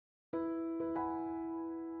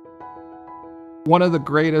One of the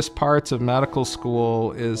greatest parts of medical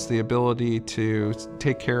school is the ability to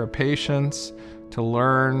take care of patients, to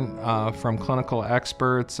learn from clinical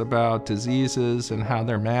experts about diseases and how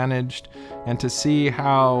they're managed, and to see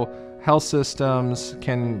how health systems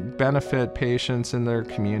can benefit patients in their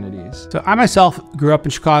communities. So I myself grew up in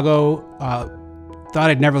Chicago, thought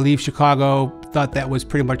I'd never leave Chicago, thought that was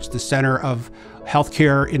pretty much the center of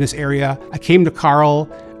healthcare in this area. I came to Carle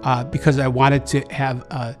because I wanted to have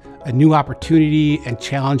a new opportunity and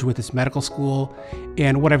challenge with this medical school.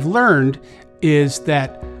 And what I've learned is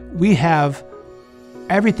that we have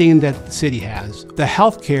everything that the city has. The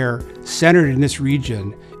healthcare centered in this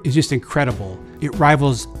region is just incredible. It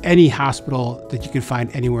rivals any hospital that you can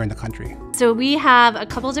find anywhere in the country. So we have a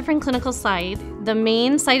couple different clinical sites. The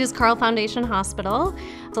main site is Carle Foundation Hospital.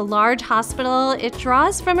 It's a large hospital. It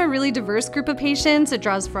draws from a really diverse group of patients. It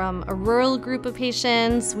draws from a rural group of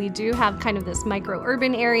patients. We do have kind of this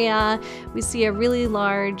micro-urban area. We see a really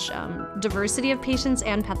large diversity of patients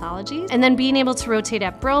and pathologies. And then being able to rotate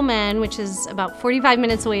at Broman, which is about 45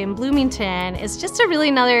 minutes away in Bloomington, is just a really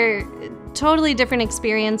another totally different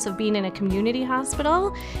experience of being in a community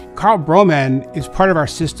hospital. Carle Broman is part of our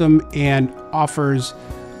system and offers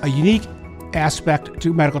a unique aspect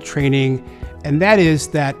to medical training, and that is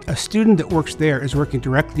that a student that works there is working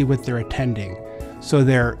directly with their attending. So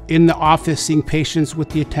they're in the office seeing patients with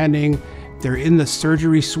the attending, they're in the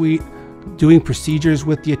surgery suite doing procedures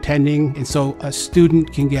with the attending, and so a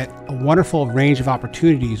student can get a wonderful range of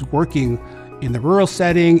opportunities working in the rural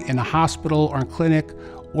setting, in a hospital or a clinic,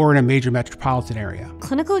 or in a major metropolitan area.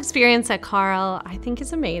 Clinical experience at Carle, I think,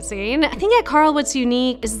 is amazing. I think at Carle what's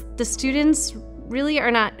unique is the students really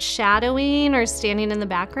are not shadowing or standing in the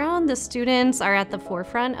background. The students are at the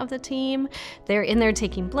forefront of the team. They're in there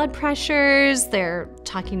taking blood pressures, they're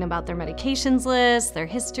talking about their medications list, their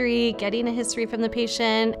history, getting a history from the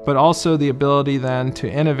patient. But also the ability then to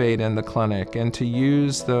innovate in the clinic and to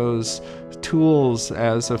use those tools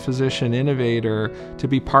as a physician innovator to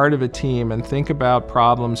be part of a team and think about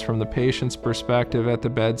problems from the patient's perspective at the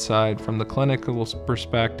bedside, from the clinical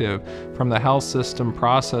perspective, from the health system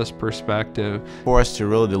process perspective. For us to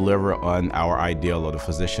really deliver on our ideal of the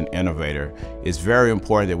physician innovator, it's very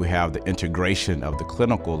important that we have the integration of the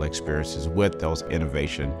clinical experiences with those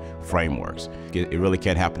innovation frameworks. It really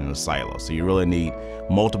can't happen in a silo, so you really need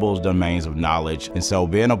multiple domains of knowledge. And so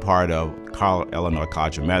being a part of Carle, Illinois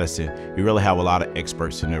College of Medicine, you really have a lot of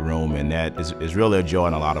experts in the room, and that is really a joy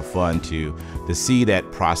and a lot of fun to see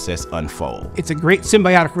that process unfold. It's a great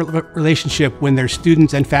symbiotic relationship when there's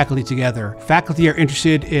students and faculty together. Faculty are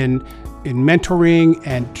interested in mentoring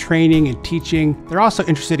and training and teaching. They're also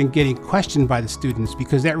interested in getting questioned by the students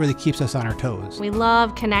because that really keeps us on our toes. We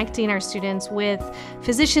love connecting our students with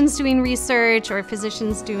physicians doing research or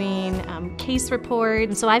physicians doing case reports.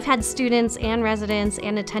 And so I've had students and residents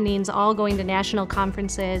and attendings all going to national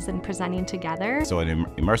conferences and presenting together. So in an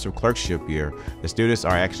immersive clerkship year, the students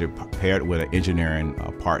are actually paired with an engineering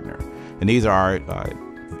partner. And these are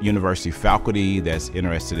university faculty that's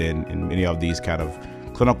interested in many of these kind of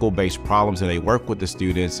clinical-based problems, and they work with the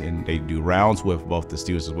students and they do rounds with both the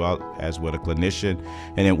students as well as with a clinician.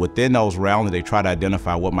 And then within those rounds, they try to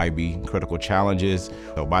identify what might be critical challenges.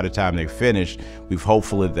 So by the time they finish,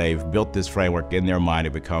 hopefully they've built this framework in their mind.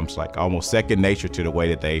 It becomes like almost second nature to the way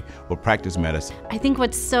that they will practice medicine. I think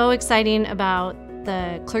what's so exciting about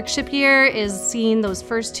the clerkship year is seeing those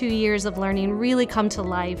first 2 years of learning really come to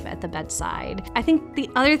life at the bedside. I think the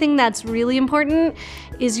other thing that's really important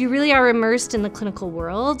is you really are immersed in the clinical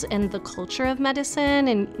world and the culture of medicine,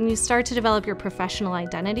 and you start to develop your professional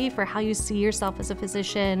identity for how you see yourself as a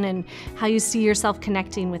physician and how you see yourself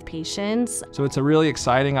connecting with patients. So it's a really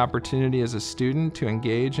exciting opportunity as a student to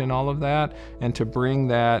engage in all of that and to bring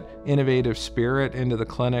that innovative spirit into the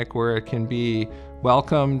clinic where it can be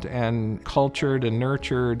welcomed and cultured and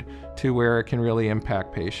nurtured to where it can really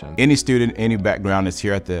impact patients. Any student, any background that's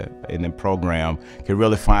here in the program can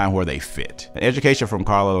really find where they fit. And education from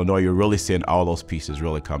Carle, Illinois, you're really seeing all those pieces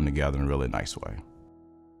really come together in a really nice way.